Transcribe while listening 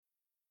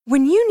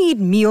When you need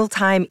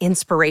mealtime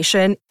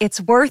inspiration,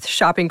 it's worth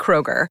shopping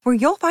Kroger, where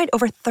you'll find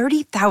over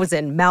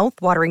 30,000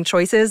 mouth-watering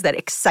choices that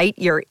excite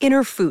your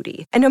inner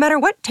foodie. And no matter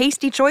what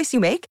tasty choice you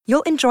make,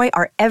 you'll enjoy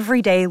our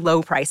everyday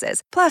low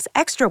prices, plus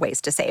extra ways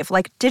to save,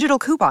 like digital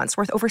coupons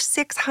worth over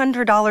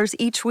 $600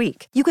 each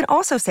week. You can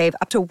also save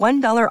up to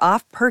 $1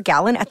 off per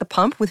gallon at the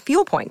pump with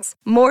fuel points.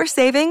 More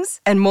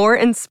savings and more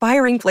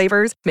inspiring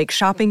flavors make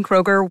shopping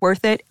Kroger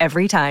worth it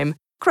every time.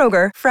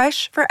 Kroger,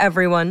 fresh for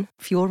everyone.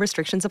 Fuel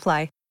restrictions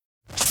apply.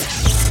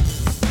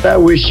 I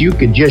wish you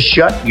could just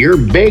shut your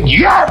big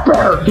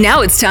yapper.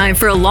 Now it's time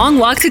for a long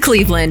walk to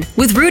Cleveland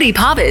with Rudy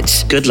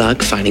Pavich. Good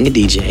luck finding a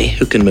DJ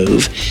who can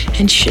move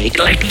and shake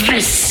like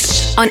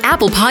this. On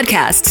Apple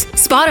Podcasts,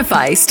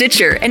 Spotify,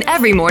 Stitcher, and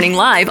every morning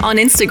live on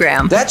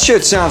Instagram. That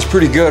shit sounds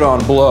pretty good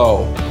on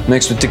blow,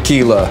 mixed with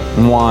tequila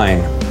and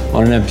wine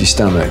on an empty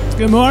stomach.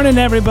 Good morning,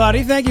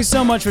 everybody. Thank you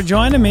so much for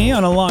joining me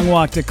on A Long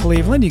Walk to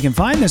Cleveland. You can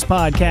find this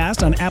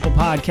podcast on Apple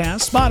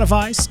Podcasts,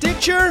 Spotify,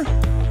 Stitcher.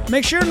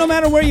 Make sure, no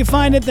matter where you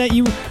find it, that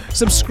you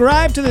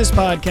subscribe to this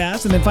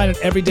podcast and then find it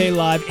every day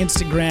live,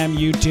 Instagram,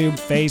 YouTube,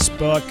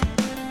 Facebook.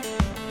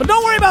 But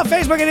don't worry about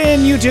Facebook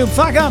and YouTube.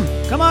 Fuck them.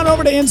 Come on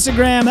over to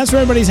Instagram. That's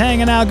where everybody's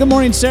hanging out. Good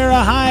morning,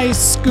 Sarah. Hi,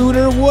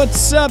 Scooter.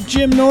 What's up,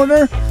 Jim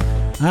Norder?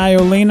 Hi,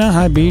 Olena.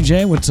 Hi,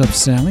 BJ. What's up,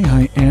 Sally?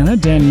 Hi, Anna.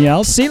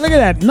 Danielle. See, look at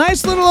that.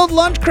 Nice little old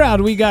lunch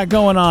crowd we got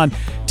going on.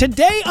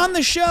 Today on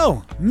the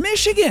show,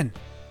 Michigan.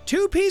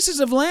 2 pieces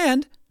of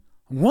land,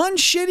 1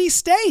 shitty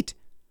state.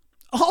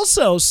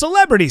 Also,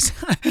 celebrities.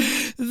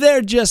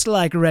 They're just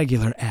like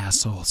regular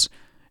assholes.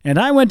 And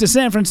I went to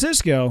San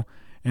Francisco,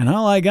 and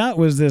all I got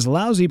was this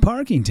lousy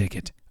parking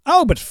ticket.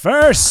 Oh, but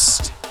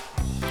first,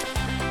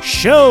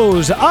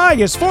 shows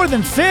August 4th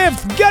and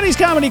 5th, Gutty's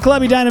Comedy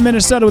Club, Edina,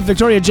 Minnesota, with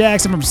Victoria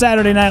Jackson from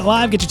Saturday Night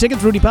Live. Get your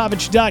tickets,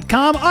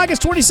 rudypavich.com.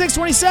 August 26th,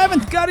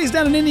 27th, Gutty's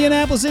down in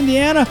Indianapolis,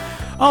 Indiana.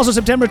 Also,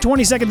 September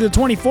 22nd to the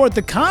 24th,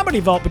 the Comedy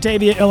Vault,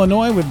 Batavia,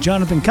 Illinois, with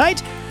Jonathan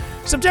Kite.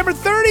 September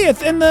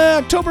 30th and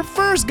the October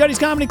 1st, Gutty's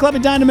Comedy Club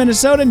in Edina,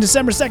 Minnesota. And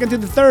December 2nd through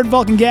the 3rd,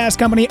 Vulcan Gas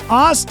Company,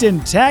 Austin,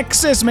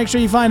 Texas. Make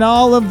sure you find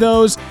all of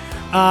those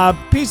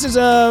pieces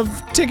of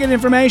ticket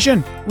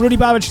information,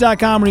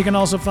 rudypavich.com, where you can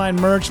also find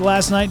merch.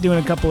 Last night, doing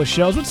a couple of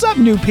shows. What's up,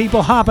 new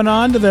people hopping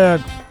on to the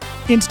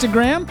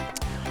Instagram?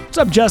 What's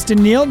up,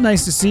 Justin Neal?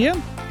 Nice to see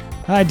you.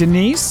 Hi,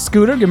 Denise.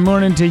 Scooter, good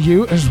morning to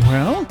you as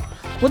well.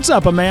 What's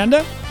up,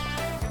 Amanda?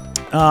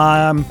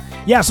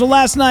 Yeah, so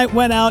last night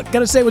went out. Got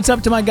to say what's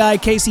up to my guy,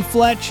 Casey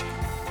Fletch.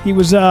 He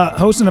was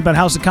hosting up at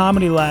House of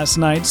Comedy last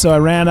night, so I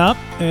ran up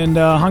and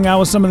hung out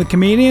with some of the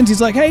comedians. He's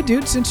like, hey,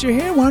 dude, since you're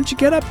here, why don't you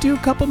get up, do a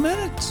couple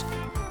minutes?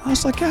 I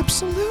was like,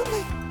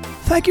 absolutely.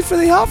 Thank you for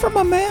the offer,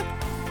 my man.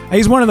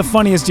 He's one of the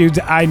funniest dudes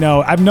I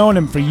know. I've known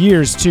him for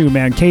years, too,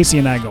 man. Casey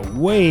and I go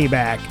way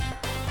back.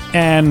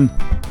 And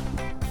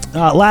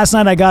last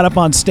night I got up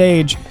on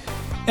stage,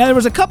 and there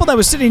was a couple that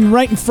was sitting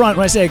right in front.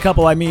 When I say a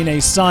couple, I mean a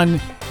son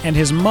and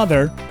his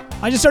mother.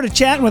 I just started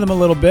chatting with them a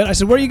little bit. I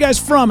said, where are you guys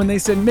from? And they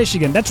said,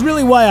 Michigan. That's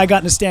really why I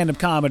got into stand-up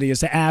comedy,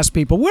 is to ask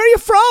people, where are you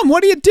from?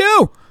 What do you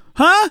do?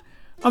 Huh?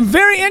 I'm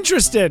very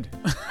interested.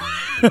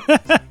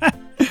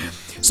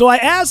 So I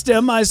asked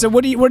him, I said,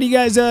 what are you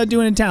guys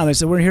doing in town? They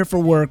said, we're here for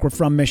work. We're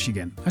from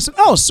Michigan. I said,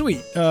 oh,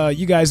 sweet.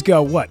 You guys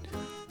go what?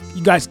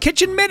 You guys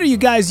kitchen mitt or you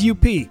guys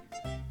UP?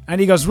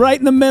 And he goes, right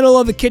in the middle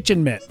of the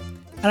kitchen mitt.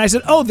 And I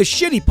said, oh, the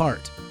shitty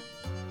part.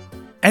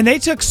 And they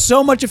took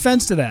so much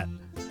offense to that.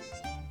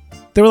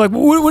 They were like,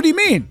 what do you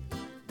mean?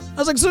 I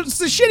was like, so it's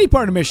the shitty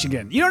part of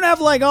Michigan. You don't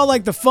have like all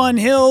like the fun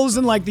hills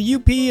and like the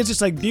UP is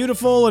just like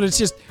beautiful and it's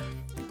just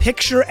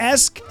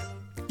picturesque.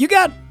 You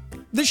got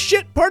the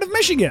shit part of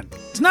Michigan.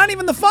 It's not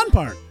even the fun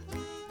part.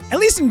 At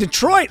least in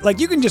Detroit, like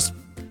you can just,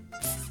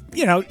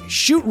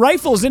 shoot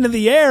rifles into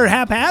the air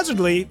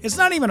haphazardly. It's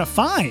not even a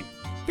fine.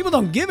 People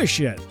don't give a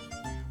shit. You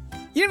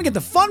didn't even get the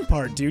fun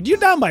part, dude. You're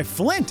down by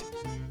Flint.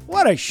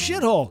 What a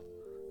shithole.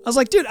 I was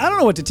like, dude, I don't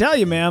know what to tell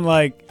you, man.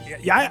 Like,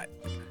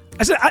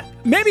 I said,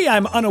 maybe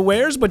I'm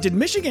unawares, but did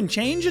Michigan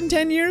change in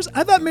 10 years?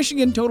 I thought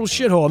Michigan total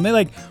shithole, and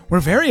they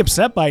were very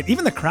upset by it.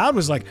 Even the crowd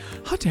was like,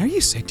 how dare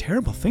you say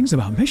terrible things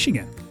about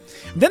Michigan?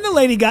 Then the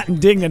lady got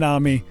indignant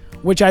on me,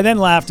 which I then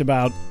laughed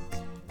about,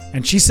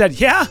 and she said,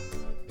 yeah,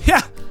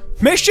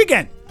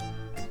 Michigan.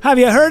 Have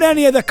you heard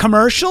any of the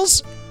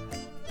commercials?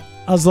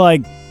 I was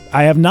like,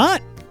 I have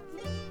not.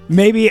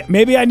 Maybe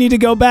I need to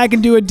go back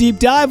and do a deep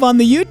dive on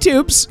the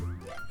YouTubes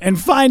and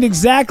find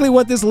exactly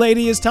what this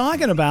lady is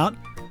talking about.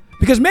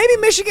 Because maybe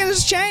Michigan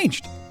has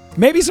changed.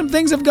 Maybe some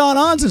things have gone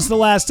on since the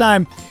last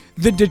time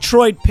the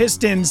Detroit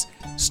Pistons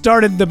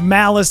started the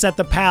malice at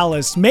the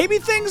palace. Maybe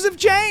things have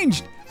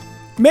changed.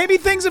 Maybe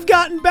things have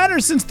gotten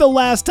better since the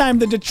last time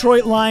the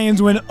Detroit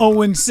Lions went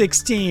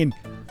 0-16.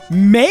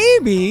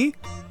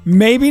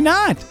 Maybe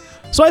not.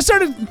 So I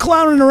started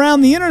clowning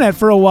around the internet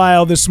for a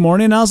while this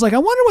morning, and I was like, I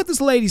wonder what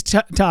this lady's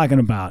talking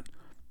about.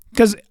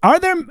 Because are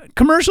there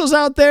commercials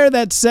out there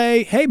that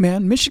say, hey,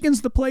 man,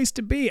 Michigan's the place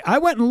to be? I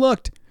went and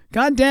looked.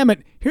 God damn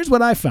it, here's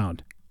what I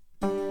found.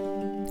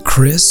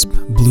 Crisp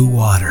blue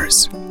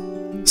waters,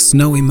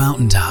 snowy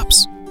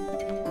mountaintops,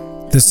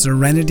 the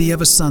serenity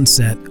of a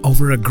sunset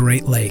over a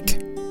great lake.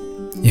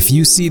 If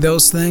you see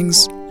those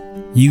things,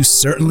 you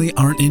certainly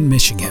aren't in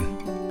Michigan,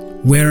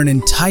 where an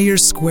entire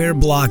square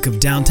block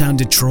of downtown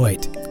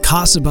Detroit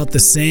costs about the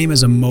same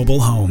as a mobile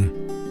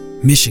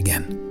home.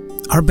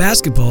 Michigan. Our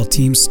basketball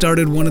team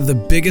started one of the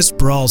biggest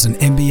brawls in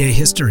NBA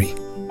history.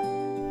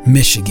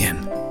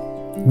 Michigan.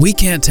 We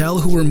can't tell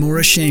who we're more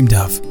ashamed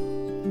of,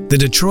 the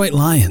Detroit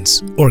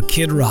Lions or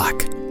Kid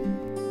Rock.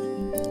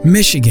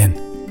 Michigan,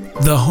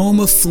 the home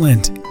of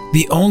Flint,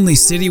 the only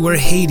city where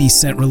Haiti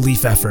sent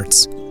relief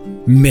efforts.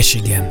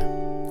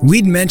 Michigan.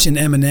 We'd mention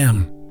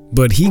Eminem,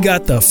 but he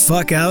got the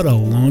fuck out a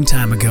long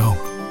time ago.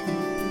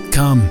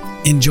 Come,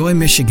 enjoy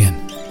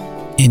Michigan.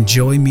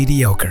 Enjoy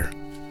mediocre.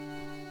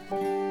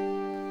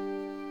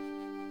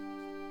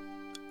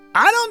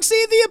 I don't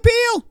see the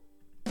appeal.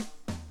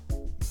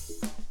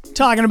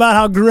 Talking about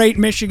how great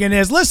Michigan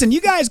is. Listen,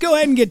 you guys go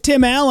ahead and get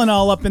Tim Allen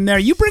all up in there.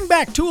 You bring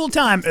back Tool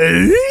Time.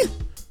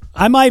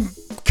 I might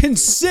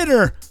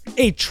consider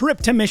a trip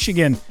to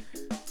Michigan.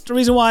 It's the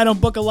reason why I don't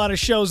book a lot of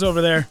shows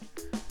over there.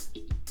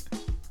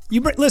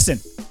 Listen,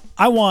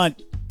 I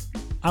want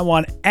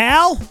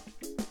Al.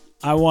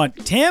 I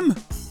want Tim.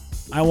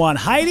 I want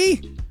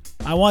Heidi.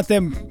 I want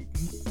them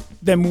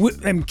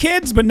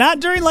kids, but not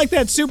during like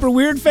that super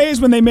weird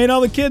phase when they made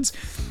all the kids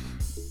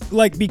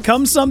like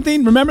become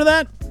something. Remember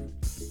that?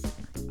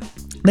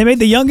 They made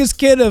the youngest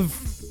kid of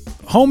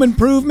Home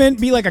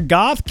Improvement be like a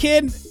goth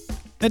kid.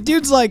 That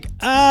dude's like,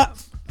 I'm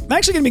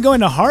actually going to be going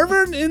to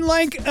Harvard in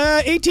like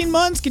 18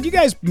 months. Could you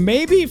guys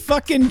maybe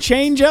fucking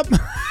change up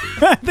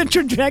the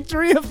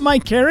trajectory of my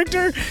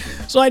character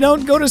so I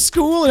don't go to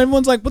school and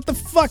everyone's like, what the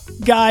fuck,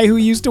 guy who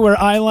used to wear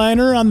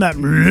eyeliner on that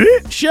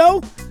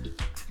show?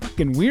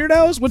 Fucking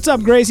weirdos. What's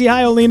up, Gracie?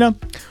 Hi, Olena.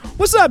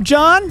 What's up,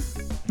 John?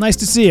 Nice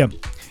to see you.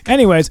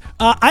 Anyways,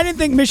 I didn't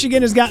think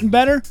Michigan has gotten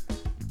better.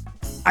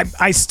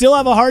 I still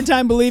have a hard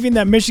time believing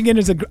that Michigan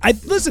is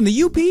listen,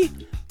 the UP,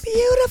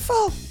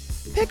 beautiful,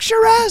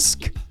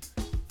 picturesque.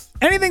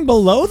 Anything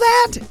below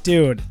that?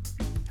 Dude.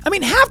 I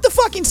mean, half the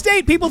fucking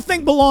state people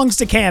think belongs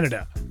to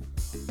Canada.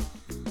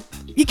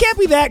 You can't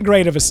be that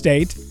great of a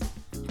state.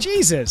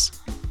 Jesus.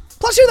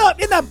 Plus, you got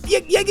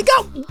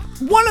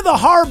one of the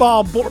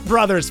Harbaugh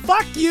brothers.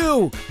 Fuck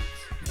you.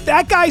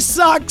 That guy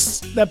sucks.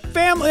 The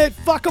family,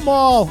 fuck them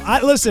all.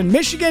 Listen,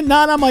 Michigan,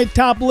 not on my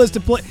top list to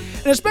play.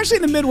 And especially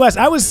in the Midwest,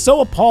 I was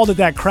so appalled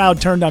that crowd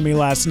turned on me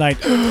last night.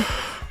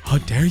 How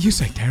dare you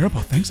say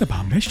terrible things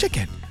about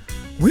Michigan?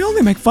 We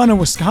only make fun of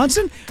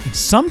Wisconsin and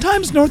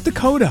sometimes North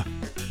Dakota.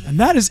 And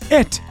that is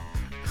it.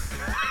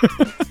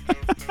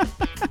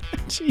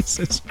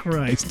 Jesus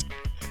Christ.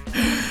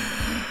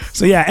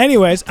 So yeah,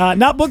 anyways,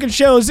 not booking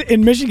shows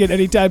in Michigan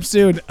anytime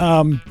soon.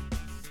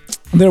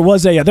 There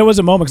was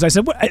a moment because I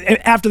said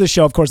after the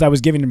show, of course, I was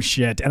giving him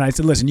shit, and I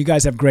said, "Listen, you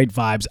guys have great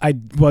vibes." I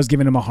was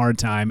giving him a hard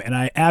time,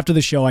 and after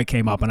the show, I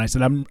came up and I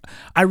said,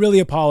 "I really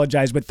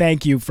apologize, but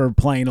thank you for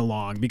playing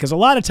along because a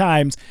lot of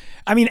times,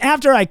 I mean,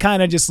 after I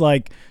kind of just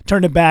like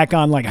turned it back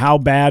on like how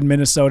bad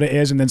Minnesota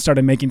is, and then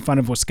started making fun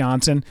of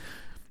Wisconsin,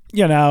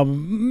 you know,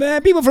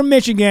 people from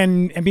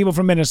Michigan and people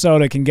from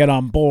Minnesota can get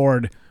on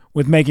board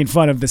with making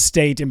fun of the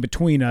state in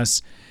between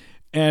us."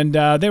 And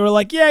they were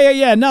like,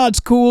 yeah, no,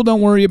 it's cool.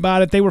 Don't worry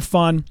about it. They were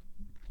fun.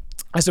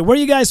 I said, where are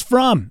you guys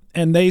from?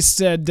 And they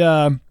said,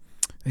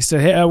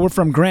 hey, we're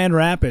from Grand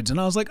Rapids. And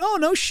I was like, oh,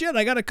 no shit.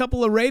 I got a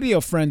couple of radio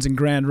friends in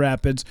Grand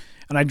Rapids.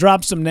 And I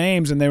dropped some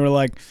names, and they were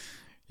like,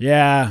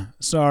 yeah,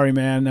 sorry,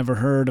 man, never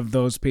heard of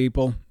those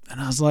people.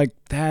 And I was like,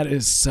 that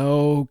is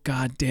so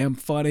goddamn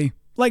funny.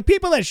 Like,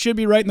 people that should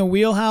be right in the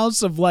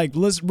wheelhouse of, like,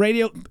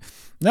 radio.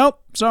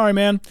 Nope, sorry,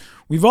 man.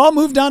 We've all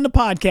moved on to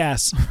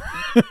podcasts.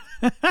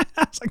 I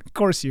was like, of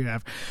course you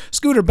have.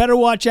 Scooter, better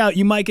watch out.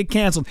 You might get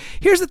canceled.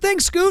 Here's the thing,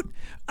 Scoot.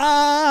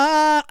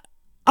 I'm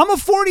a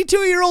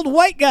 42-year-old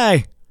white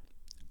guy.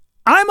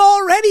 I'm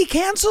already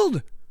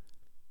canceled.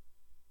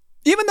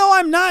 Even though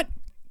I'm not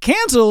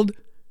canceled,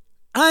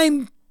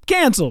 I'm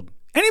canceled.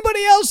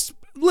 Anybody else?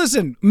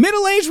 Listen,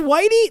 middle-aged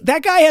whitey,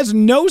 that guy has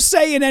no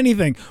say in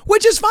anything,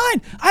 which is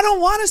fine. I don't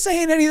want to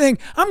say in anything.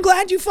 I'm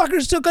glad you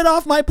fuckers took it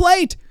off my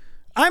plate.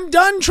 I'm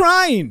done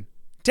trying.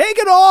 Take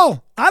it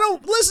all.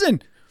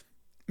 Listen.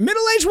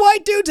 Middle-aged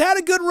white dudes had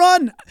a good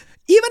run.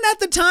 Even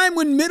at the time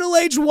when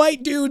middle-aged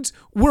white dudes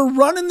were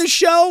running the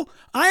show,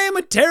 I am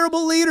a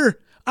terrible leader.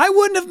 I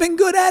wouldn't have been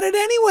good at it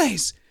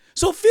anyways.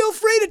 So feel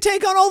free to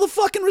take on all the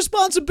fucking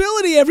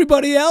responsibility,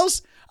 everybody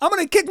else. I'm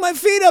going to kick my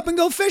feet up and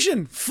go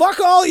fishing. Fuck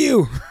all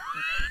you.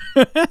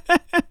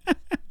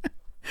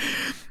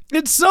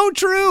 It's so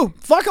true.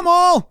 Fuck them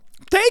all.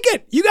 Take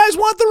it. You guys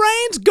want the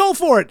reins? Go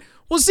for it.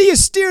 We'll see you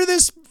steer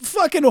this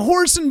fucking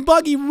horse and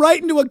buggy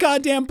right into a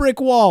goddamn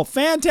brick wall.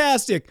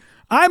 Fantastic.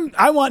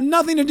 I want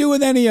nothing to do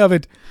with any of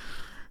it.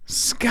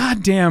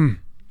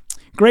 Goddamn.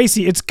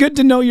 Gracie, it's good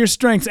to know your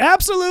strengths.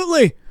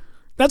 Absolutely.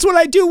 That's what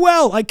I do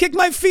well. I kick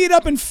my feet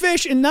up and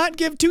fish and not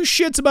give two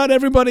shits about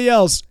everybody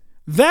else.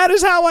 That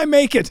is how I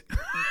make it.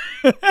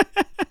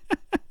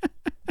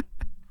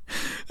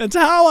 That's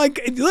how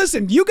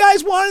listen, you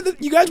guys want to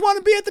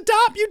be at the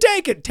top? You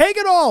take it. Take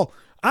it all.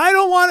 I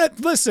don't want it.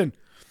 Listen,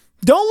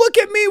 Don't look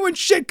at me when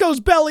shit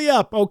goes belly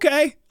up,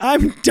 okay?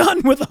 I'm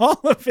done with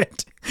all of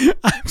it.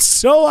 I'm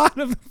so out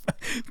of...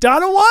 I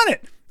don't want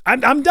it.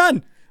 I'm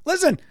done.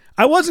 Listen,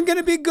 I wasn't going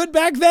to be good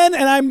back then,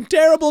 and I'm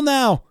terrible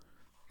now.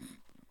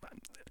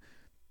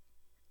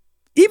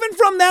 Even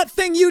from that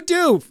thing you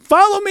do,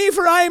 follow me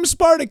for I Am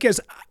Spartacus.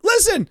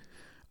 Listen,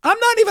 I'm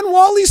not even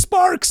Wally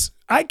Sparks.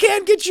 I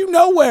can't get you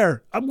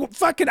nowhere. I'm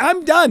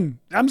done.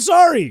 I'm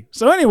sorry.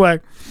 So anyway,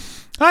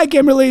 hi,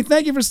 Kimberly.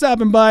 Thank you for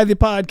stopping by the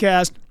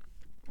podcast.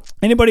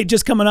 Anybody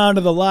just coming onto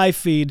the live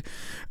feed,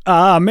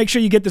 make sure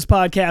you get this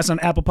podcast on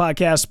Apple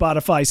Podcasts,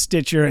 Spotify,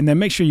 Stitcher, and then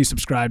make sure you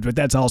subscribe to it.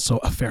 That's also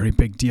a very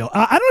big deal.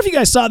 I don't know if you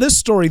guys saw this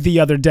story the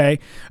other day.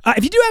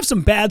 If you do have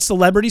some bad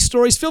celebrity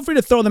stories, feel free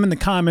to throw them in the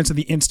comments of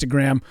the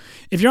Instagram.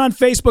 If you're on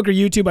Facebook or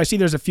YouTube, I see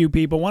there's a few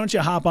people. Why don't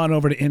you hop on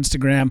over to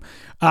Instagram?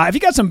 If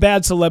you got some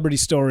bad celebrity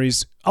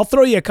stories, I'll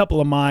throw you a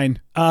couple of mine.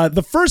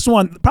 The first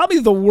one, probably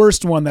the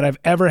worst one that I've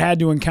ever had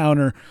to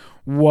encounter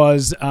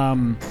was...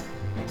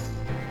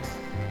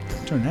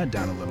 turn that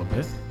down a little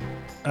bit.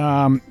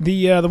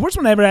 The worst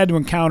one I ever had to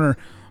encounter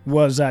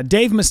was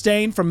Dave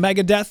Mustaine from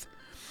Megadeth,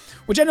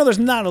 which I know there's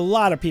not a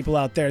lot of people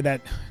out there that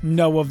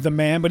know of the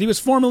man, but he was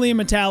formerly in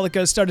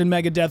Metallica, started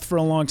Megadeth for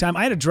a long time.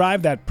 I had to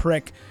drive that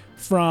prick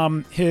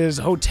from his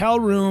hotel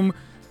room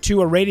to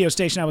a radio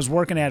station I was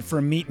working at for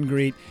a meet and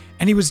greet,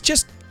 and he was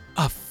just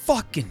a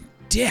fucking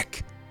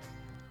dick.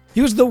 He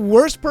was the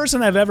worst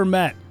person I've ever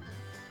met.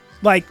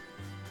 Like,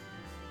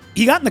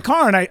 he got in the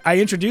car, and I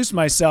introduced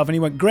myself, and he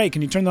went, "Great,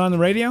 can you turn that on the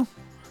radio?"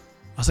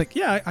 I was like,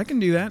 "Yeah, I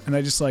can do that." And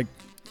I just,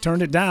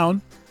 turned it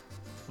down.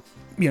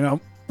 You know,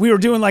 we were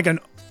doing, an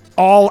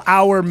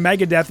all-hour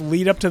Megadeth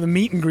lead-up to the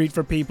meet and greet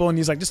for people, and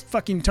he's like, "Just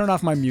fucking turn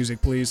off my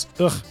music, please."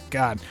 Ugh,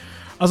 God.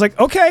 I was like,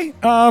 "Okay,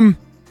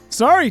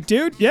 sorry,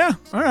 dude. Yeah,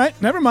 all right,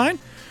 never mind."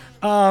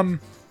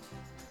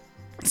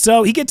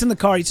 So he gets in the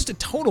car. He's just a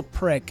total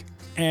prick,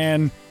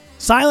 and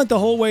silent the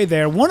whole way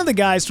there. One of the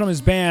guys from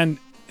his band...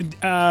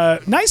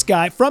 nice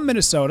guy from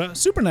Minnesota,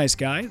 super nice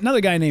guy.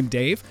 Another guy named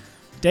Dave.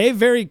 Dave,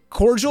 very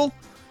cordial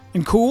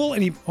and cool,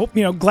 and he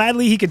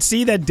gladly he could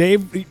see that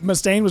Dave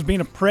Mustaine was being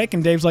a prick.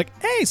 And Dave's like,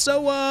 "Hey,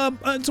 so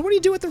what do you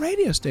do at the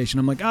radio station?"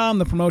 I'm like, "Oh, I'm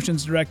the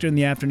promotions director in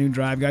the afternoon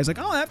drive." Guy's like,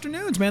 "Oh,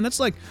 afternoons, man. That's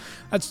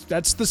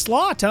that's the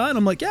slot, huh?" And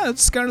I'm like, "Yeah,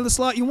 that's kind of the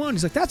slot you want."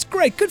 He's like, "That's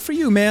great, good for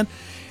you, man."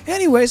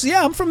 Anyways,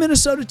 yeah, I'm from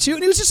Minnesota too,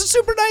 and he was just a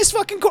super nice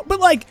fucking but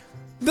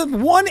the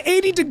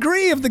 180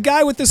 degree of the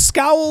guy with the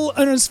scowl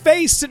on his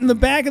face sitting in the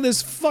back of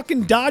this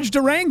fucking Dodge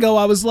Durango,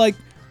 I was like,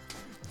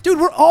 dude,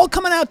 we're all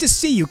coming out to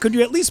see you. Could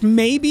you at least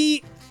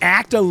maybe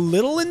act a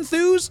little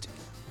enthused?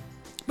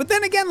 But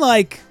then again,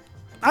 I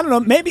don't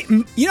know, maybe,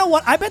 you know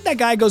what? I bet that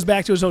guy goes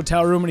back to his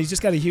hotel room and he's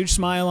just got a huge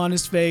smile on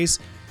his face.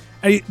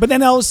 But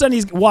then all of a sudden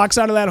he walks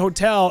out of that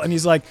hotel and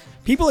he's like,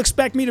 people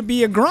expect me to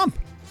be a grump.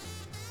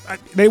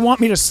 They want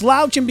me to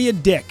slouch and be a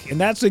dick, and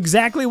that's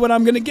exactly what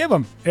I'm going to give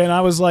them. And I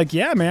was like,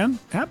 yeah, man,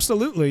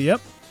 absolutely, yep.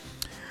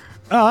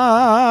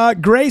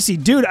 Gracie,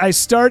 dude, I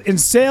start in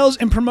sales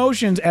and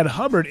promotions at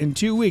Hubbard in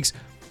 2 weeks.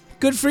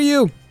 Good for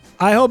you.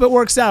 I hope it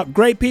works out.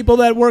 Great people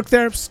that work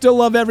there. Still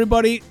love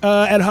everybody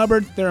at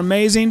Hubbard. They're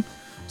amazing.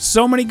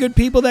 So many good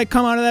people that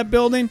come out of that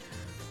building.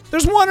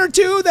 There's one or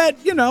two that,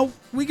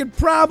 we could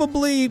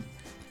probably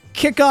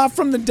kick off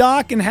from the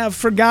dock and have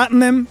forgotten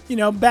them,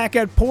 back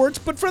at ports.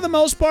 But for the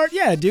most part,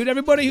 yeah, dude,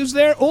 everybody who's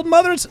there, Old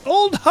Mother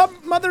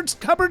Hubbard's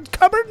cupboard,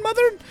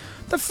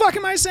 the fuck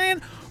am I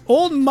saying?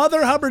 Old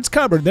Mother Hubbard's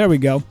cupboard. There we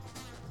go.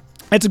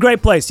 It's a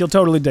great place. You'll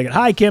totally dig it.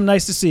 Hi, Kim.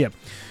 Nice to see you.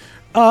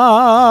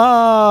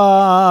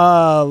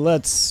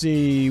 Let's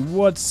see.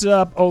 What's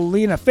up,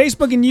 Olena?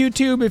 Facebook and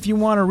YouTube, if you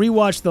want to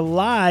rewatch the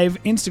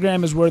live.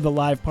 Instagram is where the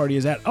live party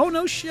is at. Oh,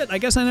 no shit. I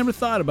guess I never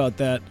thought about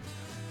that.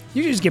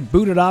 You just get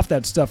booted off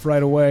that stuff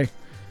right away.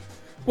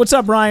 What's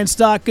up, Ryan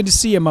Stock? Good to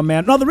see you, my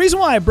man. No, the reason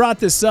why I brought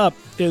this up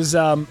is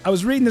I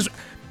was reading this.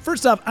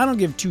 First off, I don't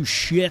give two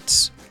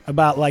shits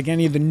about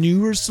any of the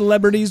newer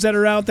celebrities that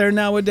are out there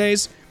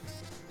nowadays.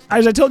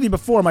 As I told you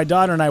before, my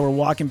daughter and I were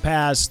walking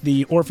past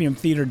the Orpheum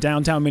Theater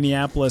downtown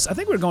Minneapolis. I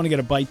think we were going to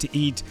get a bite to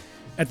eat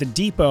at the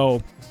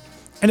depot,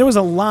 and there was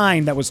a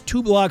line that was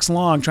 2 blocks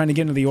long trying to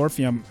get into the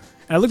Orpheum.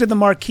 And I looked at the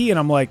marquee, and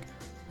I'm like,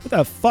 what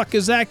the fuck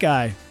is that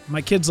guy?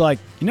 My kid's like,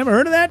 you never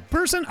heard of that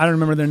person? I don't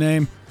remember their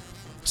name.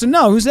 So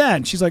no, who's that?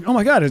 And she's like, oh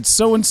my God, it's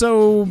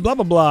so-and-so blah,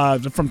 blah, blah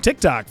from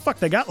TikTok. Fuck,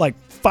 they got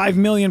 5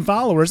 million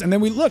followers. And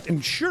then we looked,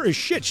 and sure as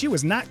shit, she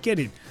was not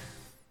kidding.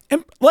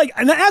 And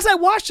as I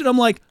watched it, I'm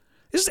like,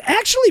 this is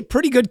actually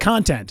pretty good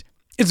content.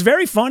 It's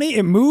very funny.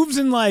 It moves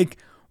in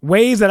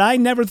ways that I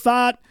never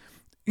thought,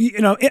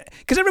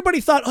 because everybody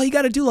thought, oh, you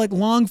got to do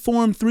long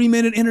form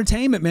 3-minute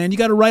entertainment, man. You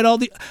got to write all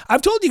the,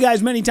 I've told you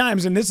guys many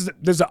times, and this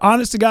is an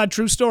honest to God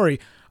true story.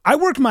 I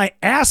worked my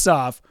ass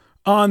off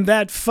on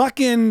that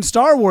fucking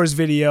Star Wars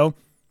video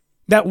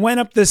that went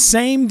up the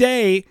same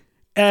day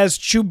as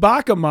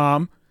Chewbacca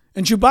Mom,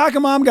 and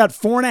Chewbacca Mom got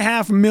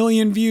 4.5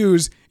 million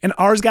views, and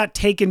ours got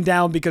taken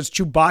down because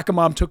Chewbacca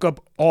Mom took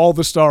up all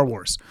the Star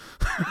Wars.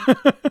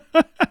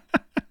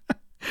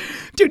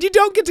 Dude, you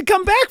don't get to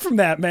come back from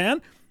that, man.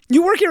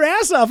 You work your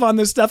ass off on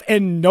this stuff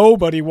and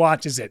nobody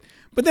watches it.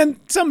 But then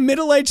some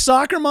middle-aged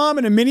soccer mom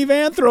in a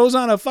minivan throws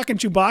on a fucking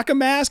Chewbacca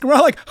mask, and we're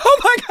all like, oh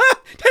my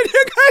God, did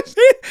you guys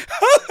see it?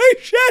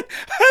 Holy shit,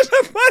 that's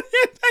the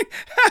funniest thing.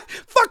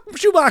 Fuck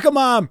Chewbacca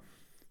mom.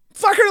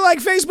 Fuck her like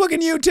Facebook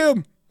and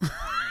YouTube.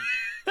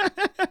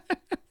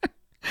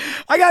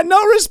 I got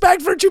no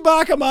respect for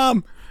Chewbacca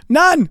mom.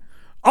 None.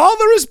 All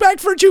the respect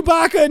for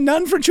Chewbacca and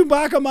none for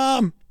Chewbacca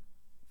mom.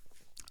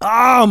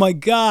 Oh my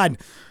God.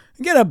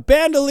 Get a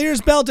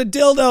bandolier's belt of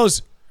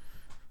dildos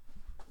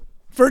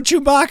for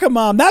Chewbacca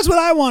mom. That's what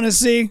I want to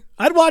see.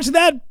 I'd watch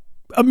that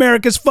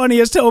America's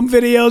Funniest Home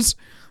Videos.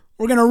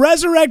 We're going to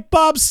resurrect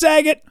Bob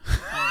Saget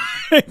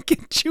and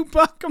get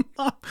Chewbacca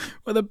mom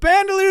with a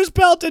bandolier's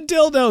belt of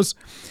dildos.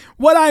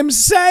 What I'm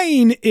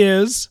saying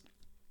is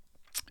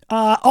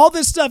all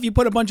this stuff you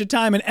put a bunch of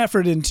time and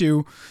effort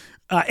into,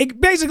 it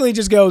basically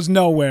just goes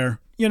nowhere,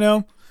 you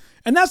know?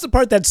 And that's the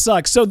part that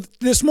sucks. So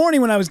this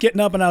morning when I was getting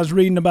up and I was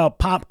reading about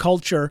pop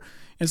culture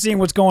and seeing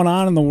what's going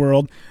on in the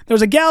world, there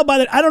was a gal by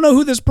that, I don't know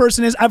who this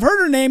person is. I've heard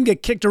her name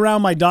get kicked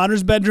around my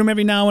daughter's bedroom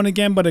every now and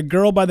again, but a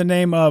girl by the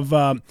name of,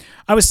 I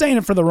was saying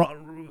it for the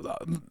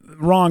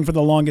wrong for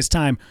the longest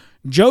time,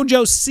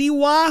 JoJo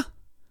Siwa.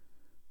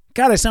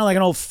 God, I sound like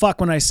an old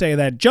fuck when I say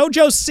that.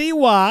 JoJo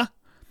Siwa.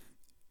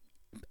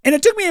 And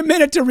it took me a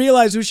minute to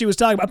realize who she was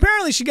talking about.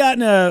 Apparently, she got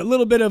in a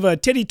little bit of a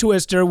titty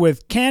twister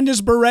with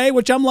Candace Bure,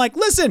 which I'm like,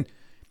 listen,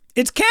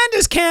 it's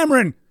Candace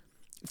Cameron.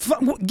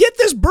 Get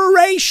this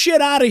Bure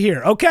shit out of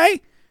here, okay?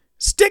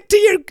 Stick to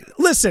your...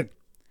 Listen,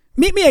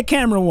 meet me at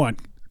camera one.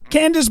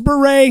 Candace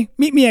Bure,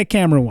 meet me at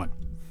camera one.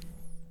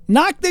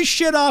 Knock this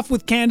shit off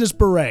with Candace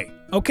Bure,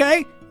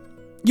 okay?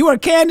 You are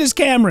Candace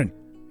Cameron.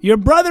 Your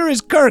brother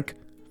is Kirk.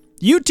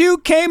 You two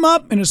came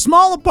up in a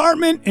small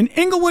apartment in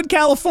Inglewood,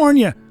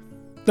 California.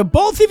 The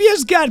both of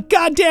yous got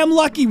goddamn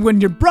lucky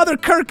when your brother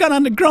Kirk got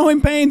on the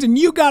Growing Pains and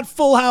you got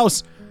Full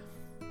House.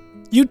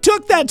 You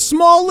took that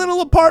small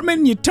little apartment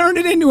and you turned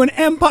it into an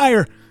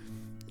empire.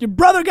 Your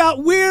brother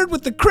got weird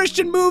with the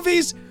Christian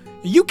movies.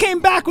 You came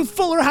back with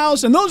Fuller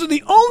House, and those are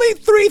the only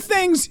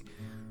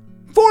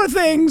four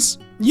things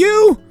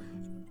you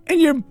and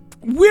your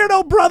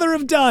weirdo brother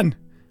have done.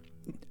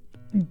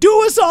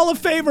 Do us all a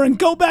favor and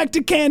go back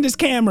to Candace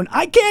Cameron.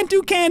 I can't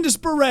do Candace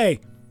Bure.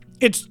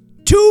 It's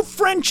too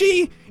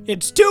Frenchy.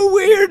 It's too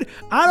weird.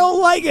 I don't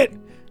like it.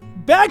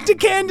 Back to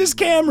Candace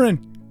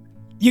Cameron.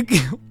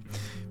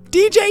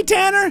 DJ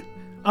Tanner,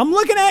 I'm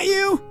looking at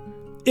you.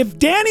 If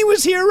Danny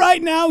was here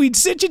right now, he'd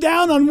sit you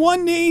down on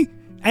one knee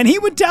and he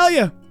would tell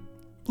you,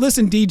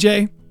 listen,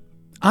 DJ,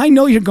 I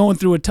know you're going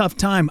through a tough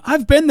time.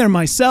 I've been there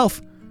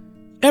myself.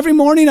 Every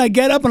morning I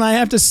get up and I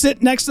have to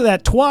sit next to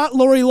that twat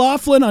Lori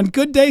Loughlin on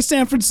Good Day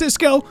San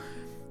Francisco.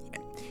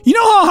 You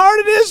know how hard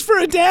it is for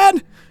a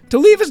dad to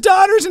leave his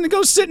daughters and to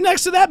go sit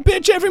next to that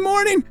bitch every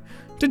morning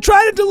to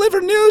try to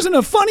deliver news in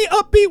a funny,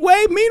 upbeat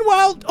way?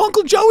 Meanwhile,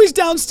 Uncle Joey's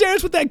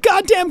downstairs with that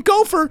goddamn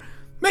gopher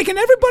making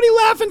everybody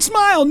laugh and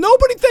smile.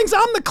 Nobody thinks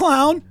I'm the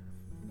clown.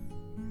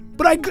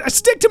 But I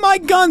stick to my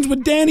guns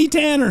with Danny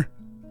Tanner.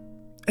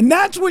 And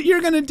that's what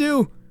you're going to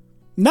do.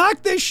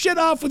 Knock this shit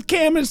off with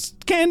Candace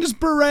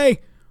Bure.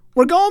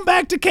 We're going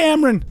back to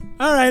Cameron.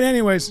 All right,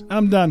 anyways,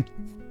 I'm done.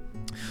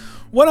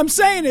 What I'm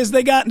saying is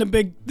they got in the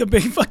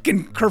big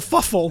fucking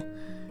kerfuffle.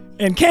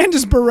 And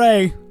Candace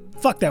Bure,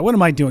 fuck that, what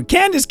am I doing?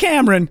 Candace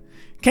Cameron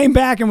came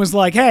back and was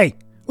like, hey,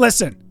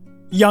 listen,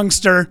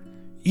 youngster,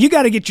 you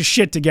got to get your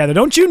shit together.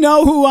 Don't you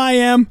know who I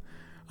am?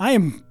 I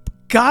am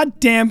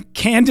goddamn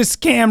Candace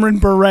Cameron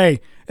Bure.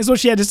 Is what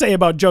she had to say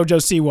about JoJo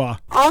Siwa.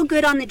 All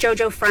good on the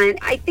JoJo front.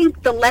 I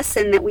think the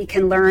lesson that we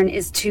can learn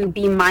is to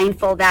be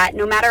mindful that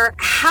no matter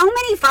how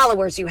many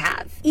followers you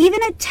have,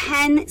 even a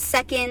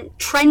 10-second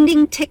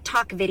trending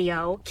TikTok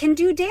video can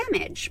do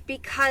damage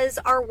because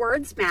our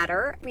words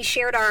matter. We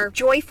shared our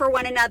joy for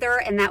one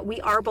another and that we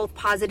are both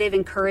positive,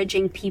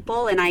 encouraging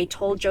people. And I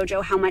told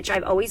JoJo how much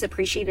I've always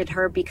appreciated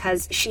her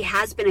because she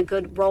has been a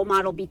good role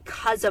model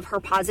because of her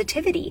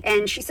positivity.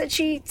 And she said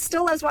she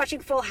still loves watching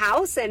Full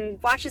House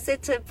and watches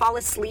it to fall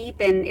asleep.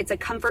 And it's a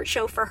comfort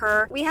show for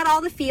her. We had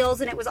all the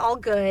feels and it was all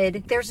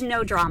good. There's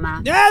no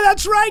drama. Yeah,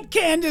 that's right,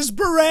 Candace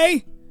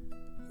Bure.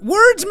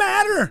 Words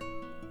matter.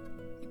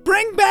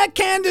 Bring back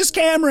Candace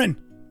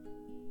Cameron.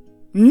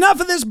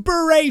 Enough of this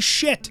Bure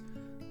shit.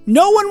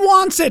 No one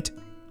wants it.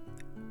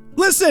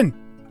 Listen.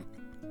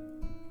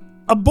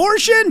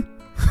 Abortion?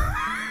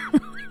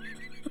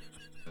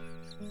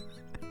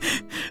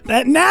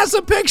 That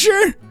NASA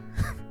picture?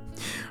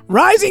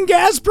 Rising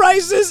gas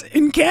prices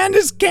and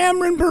Candace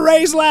Cameron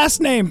Bure's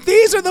last name.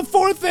 These are the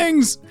four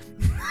things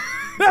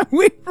that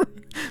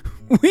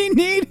we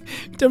need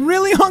to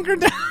really hunker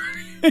down.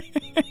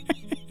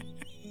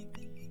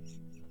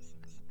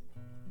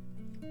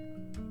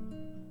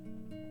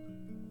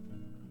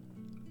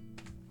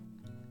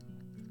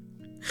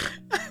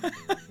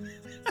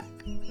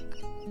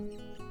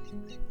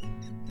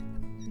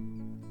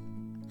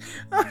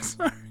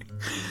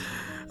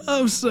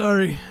 I'm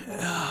sorry.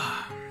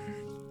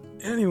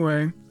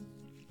 Anyway.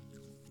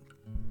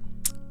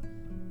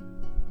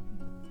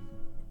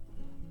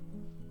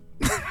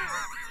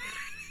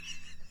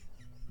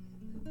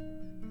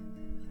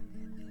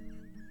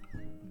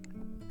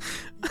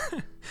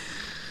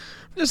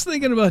 Just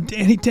thinking about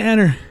Danny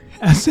Tanner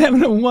as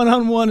having a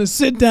one-on-one, a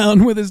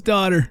sit-down with his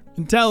daughter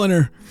and telling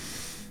her,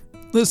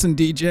 listen,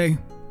 DJ,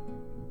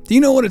 do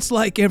you know what it's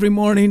like every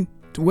morning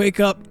to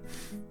wake up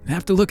and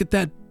have to look at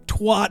that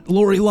twat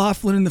Lori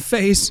Loughlin in the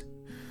face?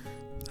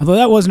 Although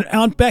that wasn't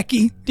Aunt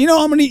Becky. Do you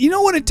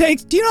know what it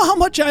takes? Do you know how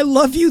much I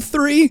love you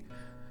three?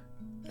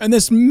 And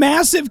this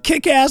massive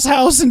kick-ass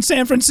house in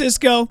San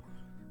Francisco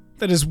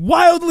that is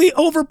wildly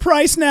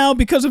overpriced now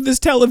because of this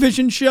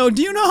television show.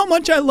 Do you know how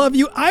much I love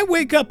you? I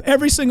wake up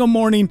every single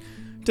morning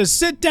to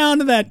sit down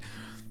to that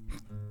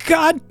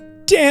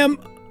goddamn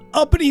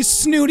uppity,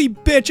 snooty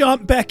bitch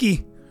Aunt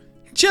Becky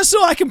just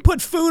so I can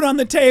put food on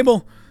the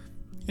table.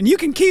 And you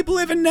can keep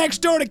living next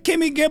door to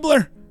Kimmy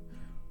Gibbler,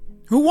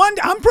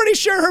 I'm pretty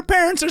sure her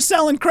parents are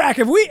selling crack.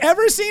 Have we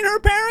ever seen her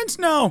parents?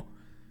 No.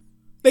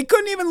 They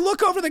couldn't even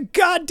look over the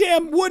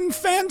goddamn wooden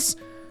fence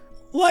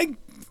like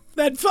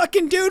that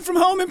fucking dude from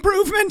Home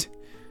Improvement.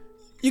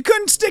 You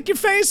couldn't stick your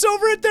face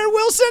over it there,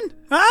 Wilson?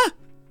 Huh?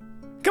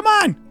 Come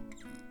on.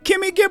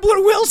 Kimmy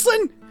Gibbler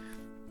Wilson?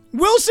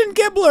 Wilson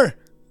Gibbler.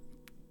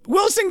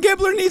 Wilson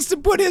Gibbler needs to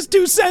put his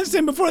 2 cents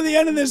in before the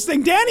end of this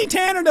thing. Danny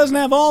Tanner doesn't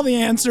have all the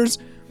answers.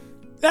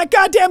 That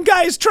goddamn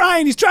guy is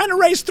trying. He's trying to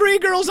raise 3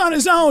 girls on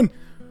his own.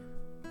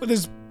 With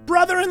his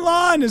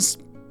brother-in-law and his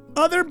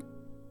other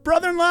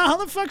brother-in-law. How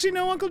the fuck's he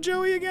know Uncle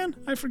Joey again?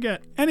 I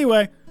forget.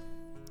 Anyway,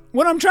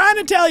 what I'm trying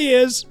to tell you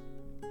is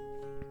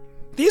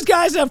these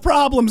guys have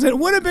problems. It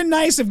would have been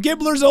nice if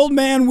Gibbler's old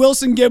man,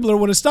 Wilson Gibbler,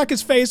 would have stuck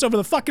his face over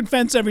the fucking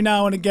fence every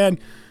now and again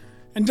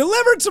and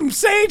delivered some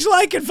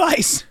sage-like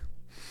advice.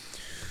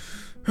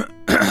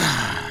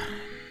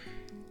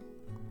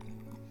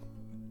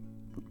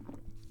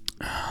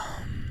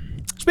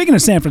 Speaking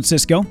of San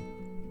Francisco,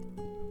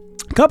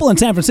 a couple in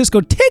San Francisco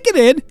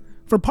ticketed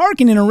for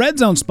parking in a red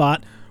zone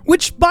spot,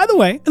 which, by the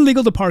way,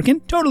 illegal to park in,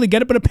 totally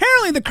get it, but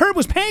apparently the curb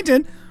was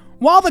painted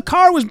while the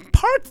car was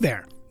parked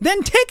there,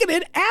 then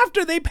ticketed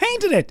after they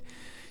painted it.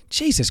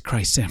 Jesus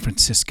Christ, San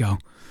Francisco.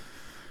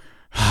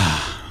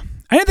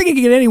 I didn't think it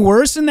could get any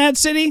worse in that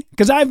city,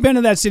 because I've been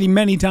to that city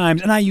many times,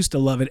 and I used to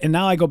love it, and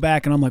now I go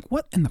back, and I'm like,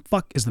 what in the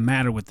fuck is the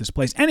matter with this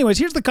place? Anyways,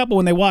 here's the couple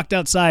when they walked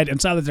outside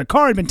and saw that their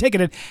car had been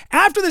ticketed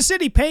after the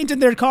city painted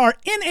their car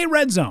in a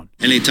red zone.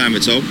 Anytime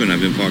it's open,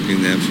 I've been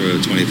parking there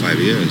for 25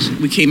 years.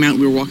 We came out,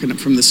 we were walking up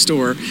from the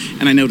store,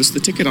 and I noticed the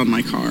ticket on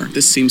my car.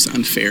 This seems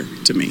unfair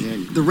to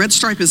me. The red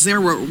stripe is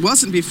there where it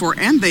wasn't before,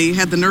 and they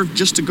had the nerve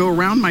just to go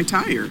around my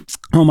tire.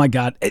 Oh, my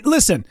God.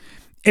 Listen,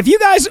 if you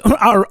guys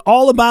are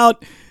all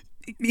about,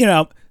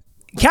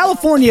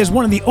 California is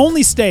one of the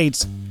only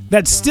states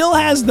that still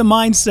has the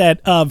mindset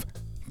of,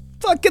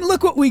 fucking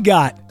look what we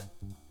got.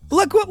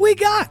 Look what we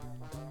got.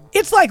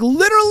 It's like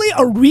literally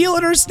a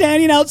realtor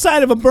standing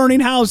outside of a burning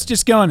house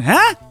just going,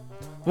 huh?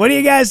 What do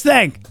you guys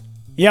think?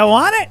 You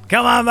want it?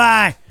 Come on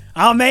by.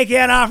 I'll make you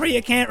an offer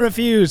you can't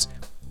refuse.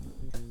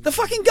 The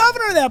fucking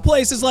governor of that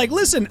place is like,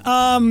 listen,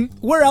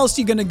 where else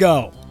you gonna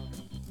go?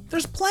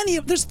 There's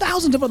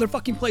thousands of other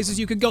fucking places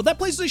you could go. That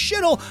place is a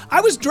shithole.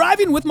 I was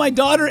driving with my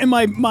daughter and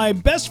my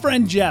best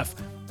friend Jeff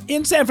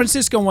in San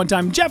Francisco one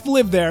time. Jeff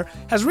lived there,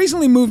 has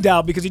recently moved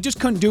out because he just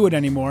couldn't do it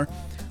anymore.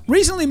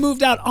 Recently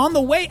moved out. On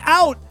the way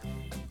out,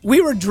 we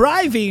were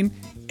driving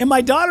and my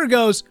daughter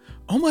goes,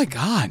 oh my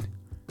God,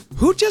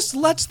 who just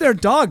lets their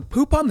dog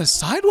poop on the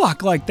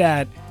sidewalk like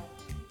that?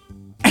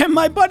 And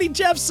my buddy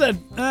Jeff said,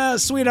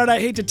 sweetheart,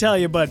 I hate to tell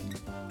you, but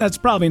that's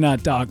probably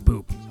not dog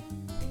poop.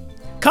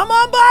 Come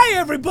on by,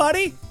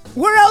 everybody.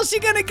 Where else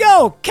you gonna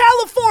go?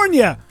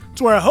 California.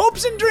 It's where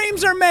hopes and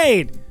dreams are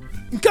made.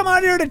 You come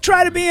out here to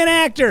try to be an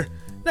actor.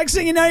 Next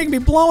thing you know, you can be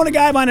blowing a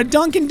guy behind a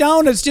Dunkin'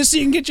 Donuts just so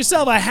you can get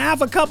yourself a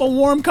half a cup of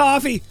warm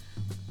coffee.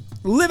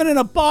 Living in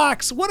a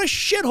box. What a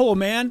shithole,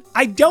 man.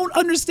 I don't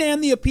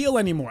understand the appeal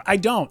anymore. I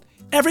don't.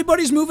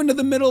 Everybody's moving to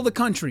the middle of the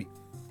country.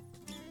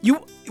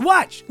 You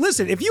watch.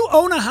 Listen, if you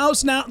own a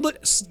house now, look,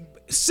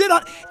 sit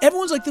on.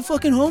 Everyone's like, the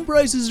fucking home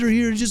prices are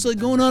here, just like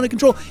going out of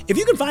control. If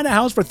you can find a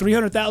house for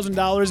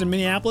 $300,000 in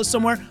Minneapolis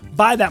somewhere,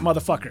 buy that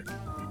motherfucker.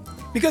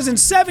 Because in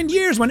 7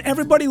 years, when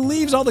everybody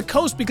leaves all the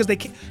coast because they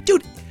can't,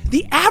 dude,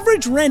 the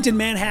average rent in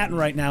Manhattan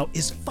right now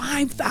is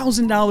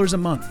 $5,000 a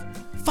month.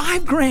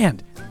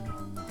 $5,000.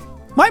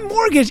 My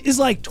mortgage is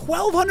like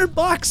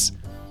 $1,200.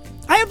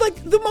 I have like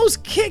the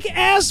most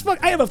kick-ass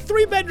I have a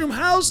 3-bedroom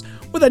house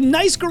with a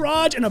nice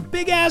garage and a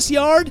big-ass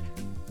yard.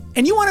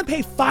 And you want to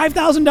pay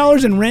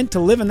 $5,000 in rent to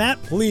live in that?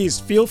 Please,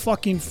 feel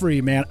fucking free,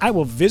 man. I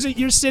will visit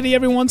your city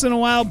every once in a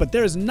while, but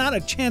there is not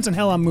a chance in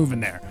hell I'm moving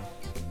there.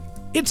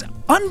 It's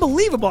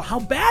unbelievable how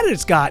bad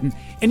it's gotten,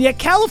 and yet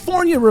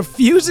California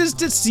refuses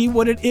to see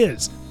what it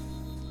is.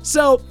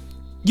 So,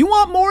 you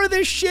want more of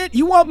this shit?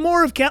 You want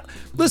more of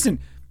Listen,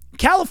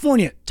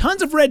 California,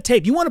 tons of red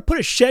tape. You want to put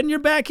a shed in your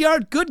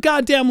backyard? Good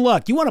goddamn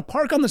luck. You want to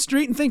park on the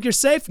street and think you're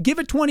safe? Give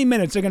it 20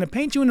 minutes. They're going to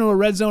paint you into a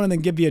red zone and then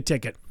give you a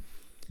ticket.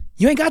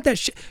 You ain't got that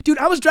shit. Dude,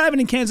 I was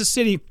driving in Kansas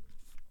City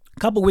a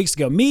couple weeks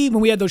ago. When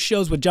we had those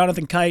shows with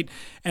Jonathan Kite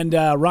and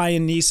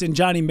Ryan Neeson,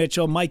 Johnny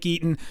Mitchell, Mike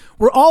Eaton.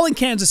 We're all in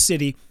Kansas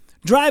City,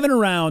 driving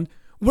around.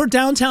 We're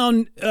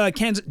downtown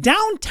Kansas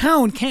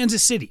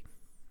City.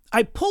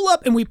 I pull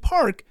up and we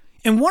park,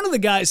 and one of the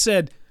guys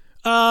said,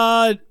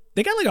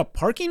 they got like a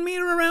parking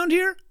meter around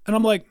here? And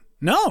I'm like,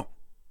 no.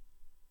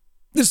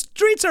 The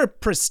streets are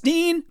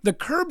pristine. The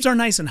curbs are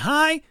nice and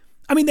high.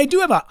 I mean, they do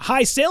have a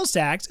high sales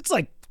tax. It's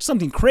like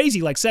something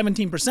crazy, like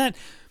 17%.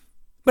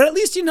 But at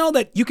least you know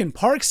that you can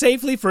park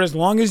safely for as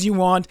long as you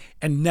want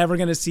and never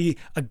going to see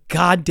a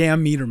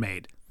goddamn meter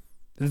maid.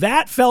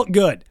 That felt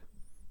good.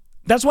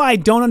 That's why I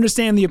don't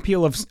understand the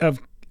appeal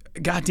of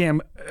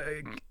goddamn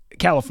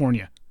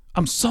California.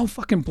 I'm so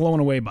fucking blown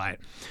away by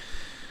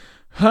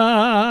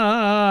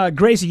it.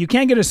 Gracie, you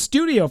can't get a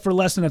studio for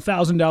less than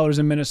 $1,000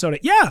 in Minnesota.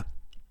 Yeah.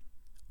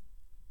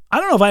 I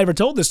don't know if I ever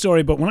told this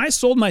story, but when I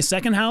sold my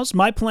second house,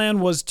 my plan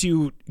was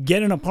to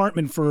get an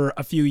apartment for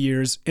a few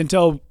years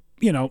until,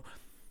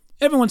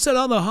 everyone said,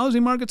 oh, the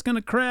housing market's going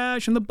to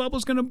crash and the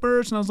bubble's going to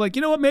burst. And I was like,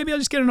 you know what? Maybe I'll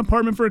just get an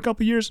apartment for a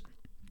couple years.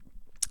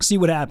 See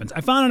what happens.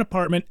 I found an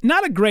apartment,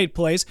 not a great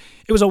place.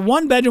 It was a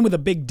 1-bedroom with a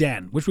big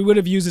den, which we would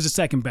have used as a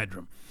second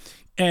bedroom.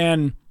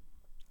 And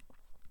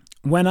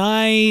when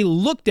I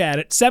looked at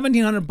it,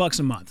 $1,700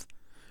 a month.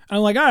 I'm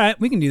like, all right,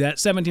 we can do that,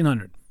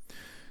 $1,700.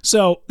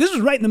 So this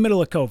was right in the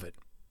middle of COVID.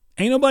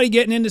 Ain't nobody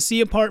getting in to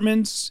see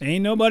apartments.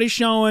 Ain't nobody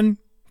showing.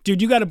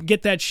 Dude, you got to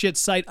get that shit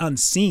sight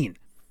unseen.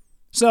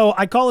 So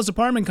I call this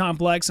apartment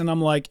complex and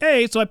I'm like,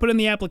 hey, so I put in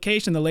the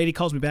application. The lady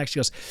calls me back. She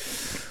goes,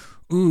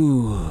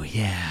 ooh,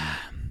 yeah,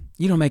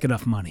 you don't make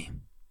enough money.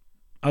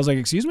 I was like,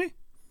 excuse me?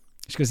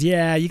 She goes,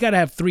 yeah, you got to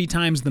have 3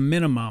 times the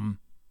minimum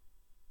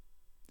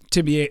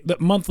to be, the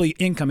monthly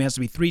income has to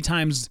be 3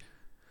 times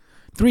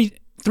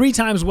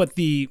what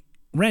the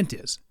rent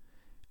is.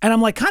 And I'm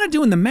like kind of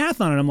doing the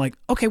math on it. I'm like,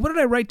 okay, what did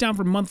I write down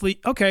for monthly?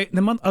 Okay,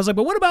 the month. I was like,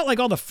 but what about like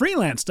all the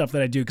freelance stuff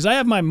that I do? Because I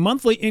have my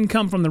monthly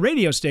income from the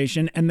radio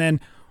station, and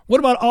then what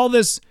about all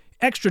this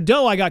extra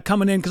dough I got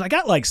coming in? Because I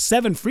got like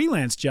 7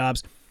 freelance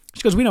jobs.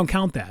 She goes, we don't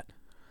count that.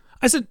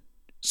 I said,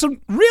 so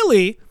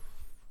really,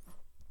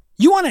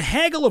 you want to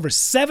haggle over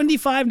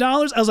 $75?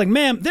 I was like,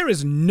 ma'am, there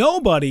is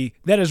nobody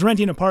that is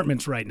renting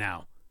apartments right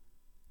now.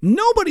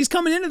 Nobody's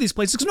coming into these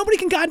places because nobody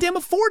can goddamn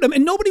afford them,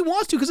 and nobody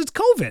wants to because it's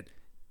COVID.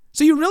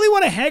 So you really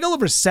want to haggle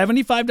over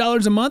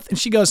 $75 a month? And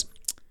she goes,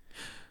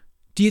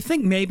 do you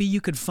think maybe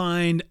you could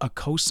find a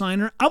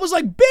cosigner? I was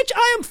like, bitch,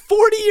 I am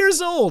 40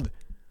 years old.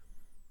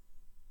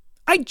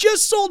 I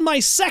just sold my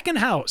second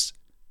house.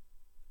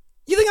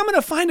 You think I'm going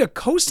to find a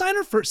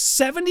cosigner for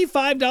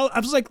 $75? I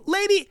was like,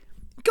 lady,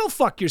 go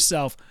fuck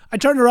yourself. I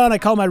turned around, I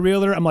called my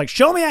realtor. I'm like,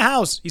 show me a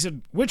house. He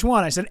said, which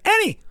one? I said,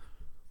 any.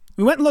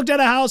 We went and looked at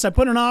a house. I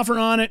put an offer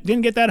on it.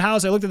 Didn't get that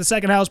house. I looked at the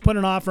second house, put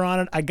an offer on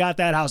it. I got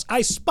that house.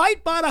 I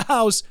spite bought a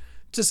house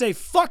to say,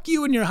 fuck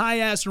you and your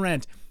high-ass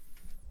rent.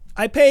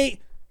 I pay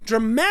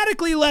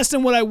dramatically less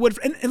than what I would.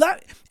 And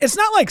that, it's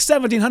not like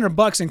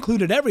 $1,700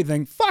 included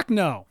everything. Fuck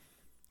no.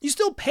 You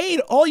still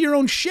paid all your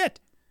own shit.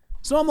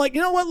 So I'm like,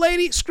 you know what,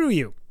 lady? Screw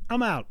you.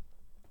 I'm out.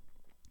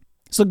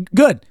 So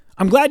good.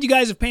 I'm glad you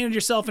guys have painted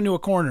yourself into a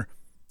corner.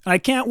 I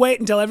can't wait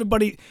until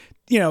everybody,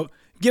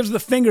 gives the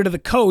finger to the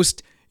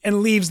coast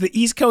and leaves the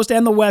East Coast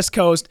and the West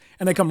Coast,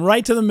 and they come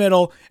right to the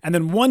middle. And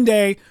then one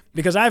day,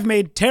 because I've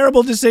made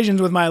terrible decisions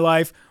with my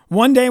life,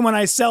 one day when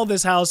I sell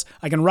this house,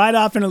 I can ride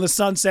off into the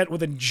sunset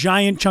with a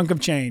giant chunk of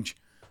change.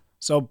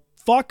 So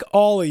fuck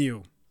all of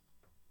you.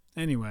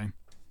 Anyway.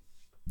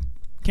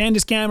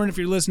 Candace Cameron, if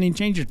you're listening,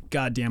 change your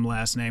goddamn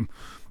last name.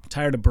 I'm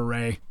tired of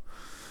Beret.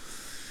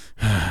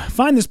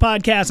 Find this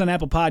podcast on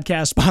Apple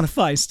Podcasts,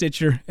 Spotify,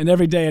 Stitcher, and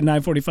every day at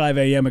 9:45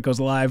 a.m. it goes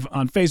live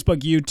on Facebook,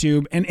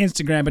 YouTube, and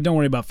Instagram. But don't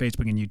worry about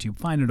Facebook and YouTube.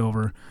 Find it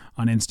over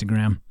on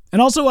Instagram.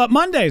 And also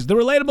Mondays, the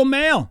Relatable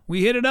Mail.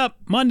 We hit it up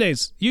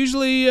Mondays.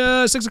 Usually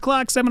 6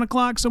 o'clock, 7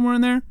 o'clock, somewhere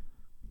in there.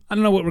 I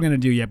don't know what we're going to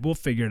do yet, but we'll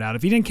figure it out.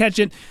 If you didn't catch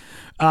it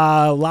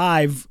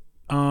live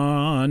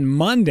on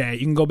Monday,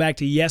 you can go back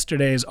to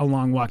yesterday's A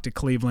Long Walk to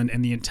Cleveland,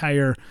 and the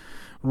entire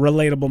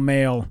Relatable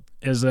Mail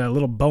is a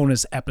little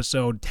bonus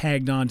episode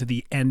tagged on to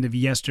the end of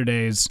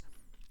yesterday's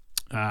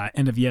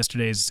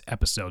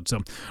episode. So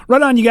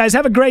right on, you guys.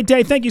 Have a great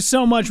day. Thank you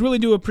so much. Really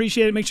do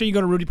appreciate it. Make sure you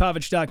go to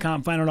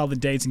rudypovich.com, find out all the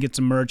dates, and get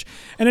some merch.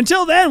 And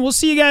until then, we'll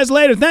see you guys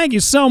later. Thank you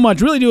so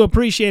much. Really do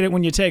appreciate it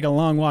when you take a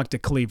long walk to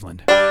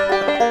Cleveland.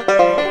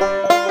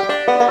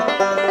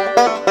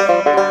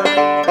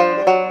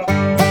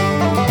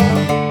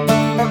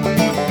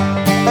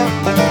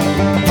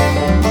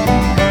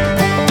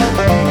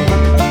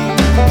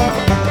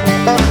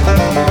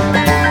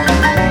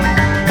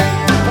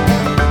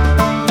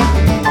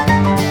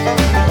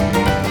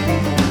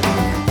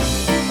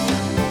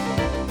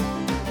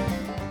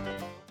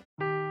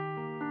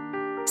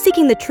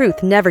 Seeking the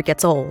truth never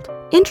gets old.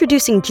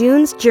 Introducing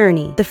June's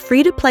Journey, the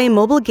free-to-play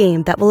mobile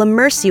game that will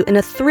immerse you in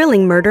a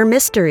thrilling murder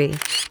mystery.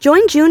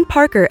 Join June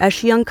Parker as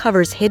she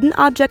uncovers hidden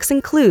objects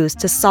and clues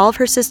to solve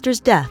her sister's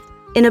death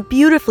in a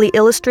beautifully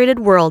illustrated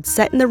world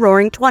set in the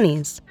Roaring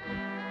 '20s.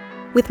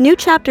 With new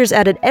chapters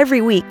added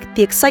every week,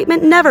 the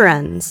excitement never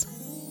ends.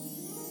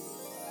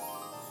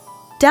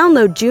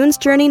 Download June's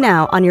Journey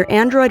now on your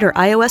Android or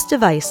iOS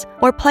device,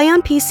 or play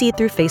on PC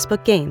through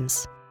Facebook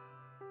Games.